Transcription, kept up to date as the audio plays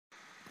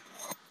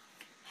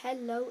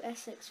Hello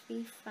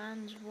SXV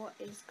fans, what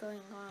is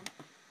going on?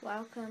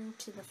 Welcome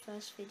to the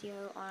first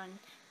video on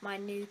my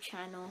new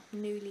channel,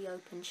 newly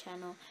opened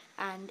channel,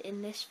 and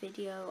in this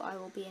video I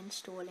will be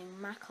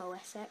installing Mac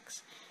OS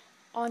X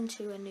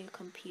onto a new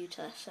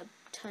computer, so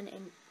turn it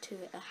into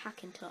a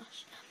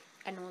Hackintosh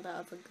and all that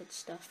other good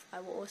stuff.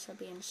 I will also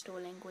be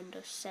installing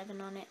Windows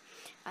 7 on it,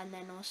 and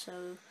then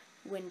also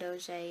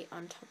Windows 8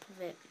 on top of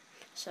it.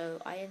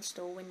 So I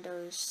install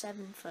Windows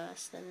 7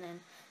 first and then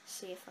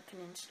see if I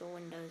can install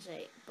Windows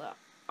 8, but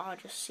I'll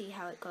just see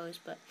how it goes.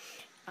 But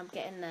I'm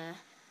getting the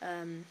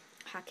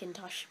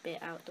Hackintosh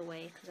bit out the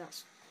way because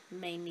that's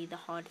mainly the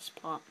hardest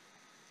part.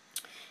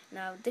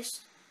 Now this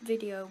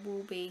video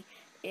will be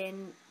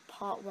in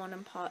part 1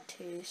 and part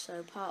 2.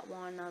 So part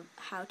 1 of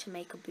how to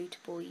make a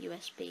bootable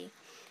USB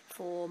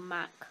for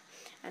Mac,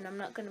 and I'm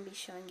not going to be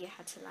showing you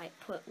how to like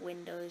put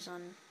Windows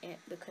on it,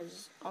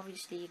 because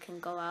obviously you can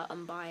go out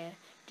and buy a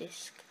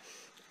disk,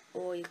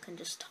 or you can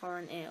just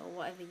torrent it, or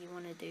whatever you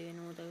want to do,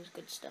 and all those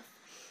good stuff.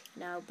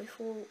 Now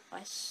before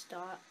I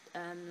start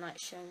like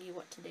showing you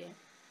what to do,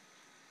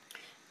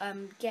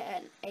 get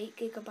an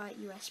 8GB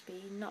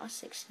USB, not a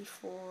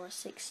 64 or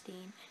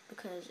 16,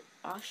 because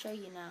I'll show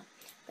you now.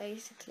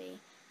 Basically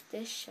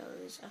this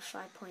shows a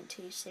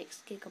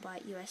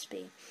 5.26GB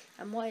USB,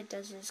 and what it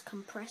does is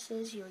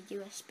compresses your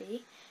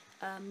USB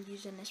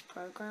using this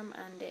program,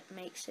 and it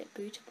makes it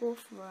bootable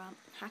for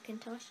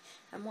Hackintosh.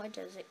 And what it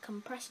does, it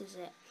compresses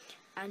it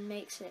and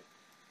makes it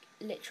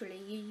literally,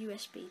 your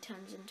USB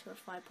turns into a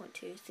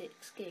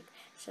 5.26 gig.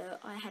 So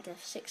I had a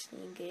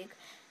 16 gig.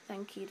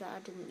 Thank you that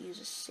I didn't use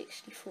a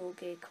 64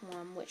 gig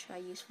one, which I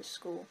use for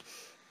school.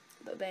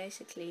 But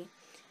basically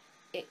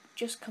it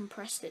just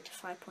compressed it to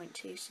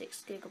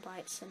 5.26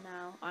 gigabytes, and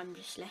now I'm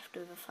just left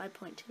with a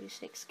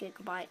 5.26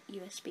 gigabyte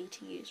USB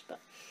to use. But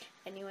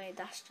anyway,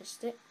 that's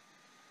just it.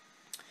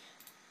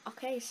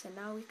 Okay, so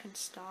now we can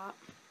start.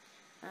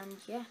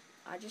 And yeah,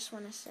 I just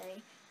want to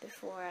say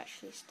before I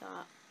actually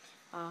start,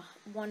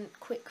 one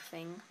quick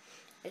thing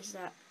is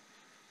that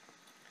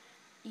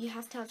you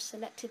have to have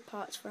selected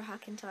parts for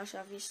Hackintosh.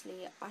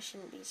 Obviously I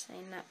shouldn't be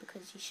saying that,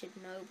 because you should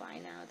know by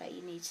now that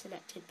you need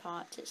selected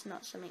parts. It's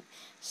not something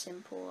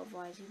simple,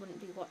 otherwise you wouldn't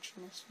be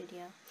watching this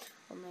video,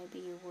 or maybe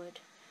you would.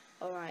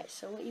 Alright,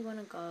 so what you want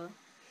to go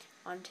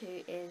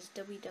onto is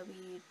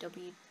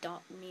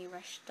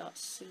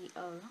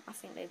www.niresh.co. I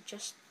think they've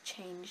just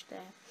changed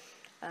their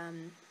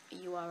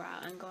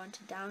URL, and go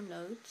onto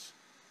downloads,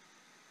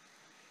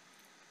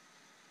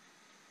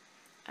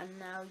 and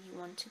now you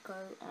want to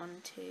go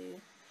on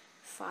to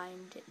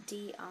find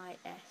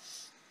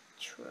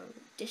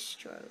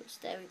distros.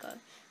 There we go.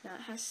 Now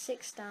it has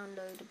 6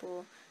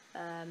 downloadable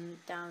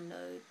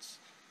downloads,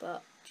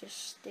 but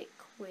just stick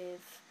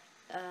with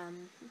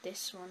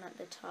this one at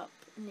the top,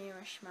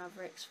 Niresh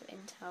Mavericks for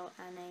Intel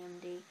and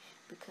AMD,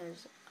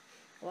 because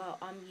while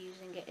I'm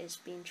using it, it's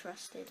been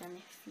trusted, and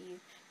if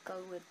you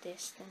go with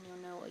this, then you'll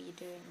know what you're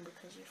doing,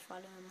 because you're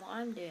following what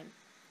I'm doing.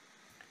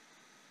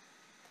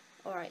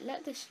 Alright,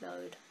 let this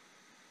load.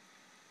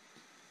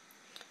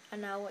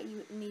 And now what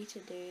you need to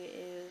do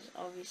is,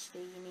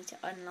 obviously you need to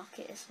unlock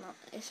it. It's not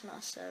a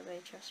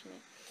survey, trust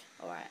me.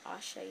 Alright, I'll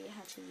show you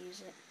how to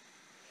use it.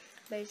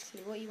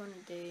 Basically what you want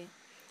to do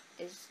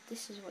is,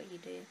 this is what you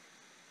do,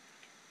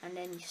 and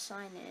then you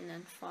sign in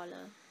and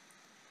follow,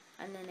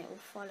 and then it will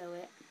follow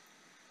it.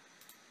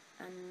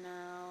 And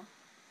now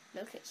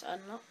look, it's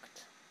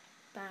unlocked.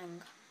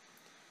 Bang.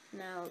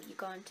 Now you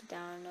go into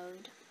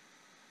download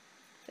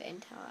for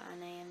Intel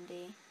and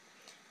AMD.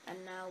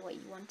 And now what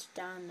you want to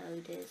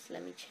download is,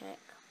 let me check,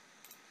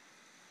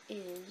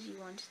 is you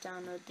want to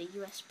download the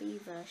USB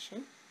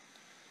version,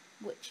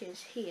 which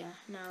is here.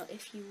 Now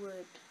if you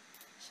would,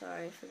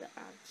 sorry for the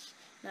ads,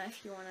 now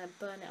if you want to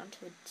burn it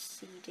onto a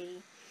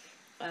CD,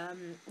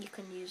 you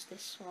can use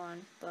this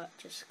one, but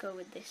just go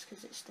with this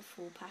because it's the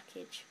full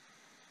package.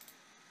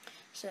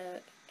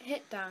 So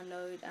hit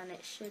download, and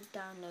it should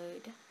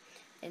download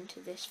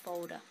into this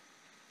folder.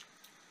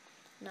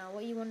 Now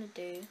what you want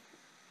to do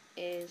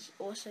is,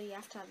 also you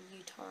have to have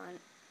uTorrent.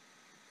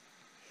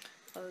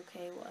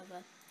 Okay,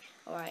 whatever.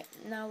 Alright,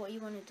 now what you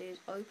want to do is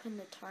open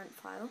the torrent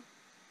file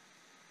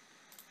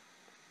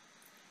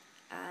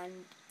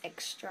and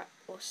extract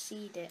or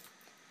seed it,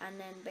 and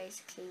then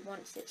basically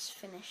once it's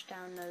finished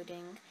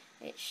downloading,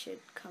 it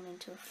should come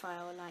into a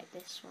file like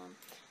this one,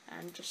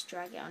 and just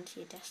drag it onto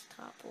your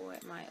desktop, or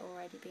it might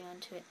already be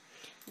onto it.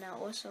 Now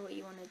also what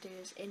you want to do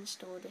is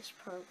install this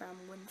program,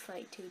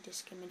 Win32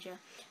 Disk Imager.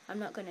 I'm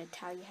not going to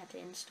tell you how to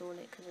install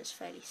it because it's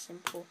fairly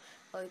simple.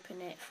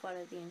 Open it,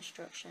 follow the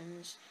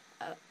instructions,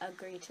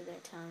 agree to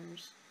their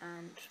terms,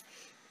 and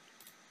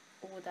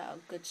all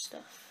that good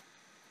stuff.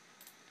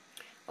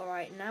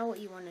 Alright, now what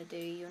you want to do,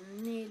 you're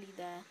nearly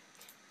there.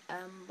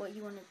 What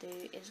you want to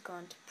do is go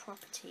on to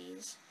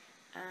properties,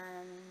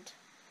 and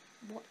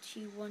what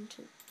you want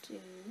to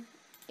do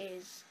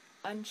is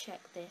uncheck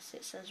this.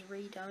 It says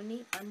read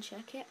only,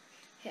 uncheck it,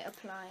 hit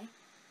apply,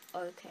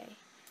 okay.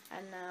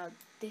 And now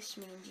this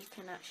means you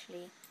can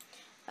actually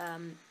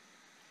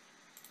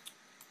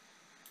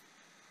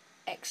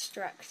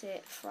extract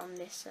it from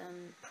this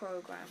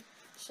program.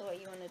 So what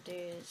you want to do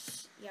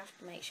is you have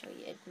to make sure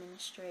you're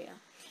administrator.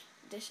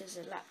 This is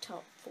a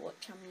laptop for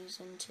which I'm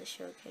using to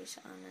showcase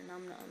it on, and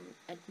I'm not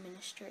an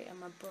administrator,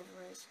 my brother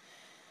is.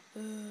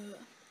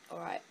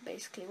 Alright,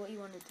 basically what you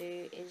want to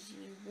do is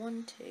you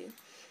want to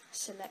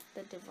select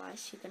the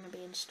device you're going to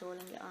be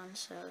installing it on.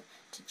 So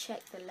to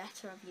check the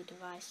letter of your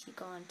device, you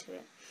go onto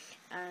it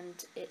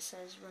and it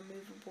says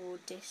removable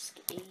disk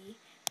E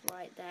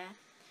right there,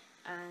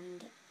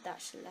 and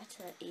that's the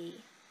letter E.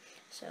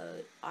 So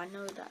I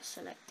know that's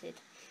selected.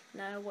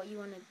 Now what you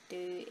want to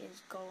do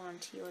is go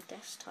onto your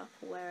desktop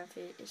or wherever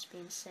it is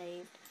being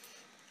saved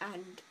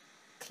and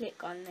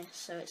click on this,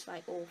 so it's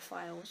like all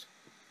files,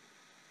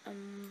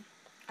 and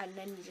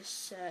then you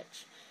just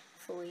search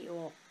for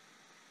your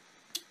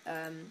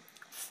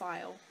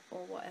file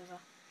or whatever,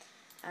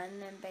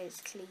 and then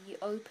basically you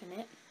open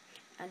it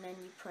and then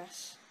you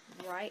press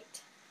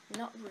write,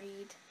 not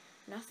read,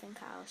 nothing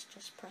else,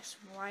 just press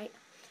write.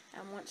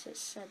 And once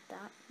it's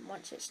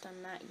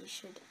done that,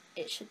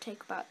 it should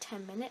take about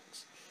 10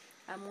 minutes.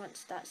 And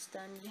once that's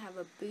done, you have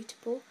a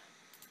bootable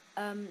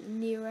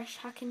Niresh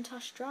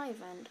Hackintosh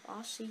drive, and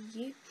I'll see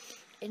you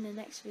in the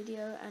next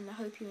video, and I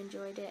hope you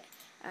enjoyed it,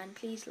 and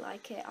please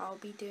like it. I'll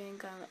be doing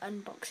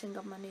an unboxing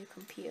of my new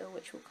computer,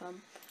 which will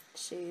come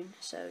soon,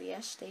 so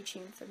yes, stay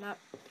tuned for that.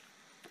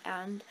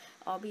 And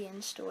I'll be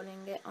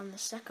installing it on the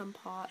second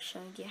part,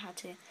 showing you how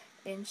to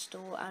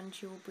install and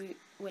dual boot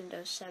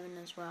Windows 7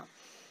 as well.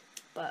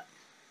 But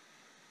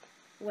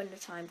when the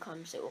time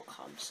comes, it will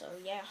come. So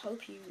yeah,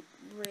 hope you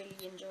really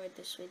enjoyed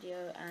this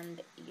video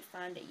and you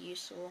found it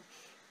useful,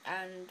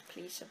 and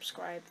please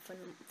subscribe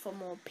for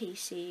more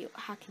PC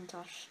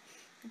Hackintosh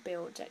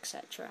builds,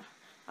 etc.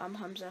 I'm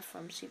Hamza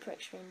from Super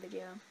Extreme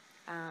Video,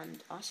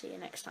 and I'll see you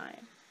next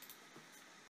time.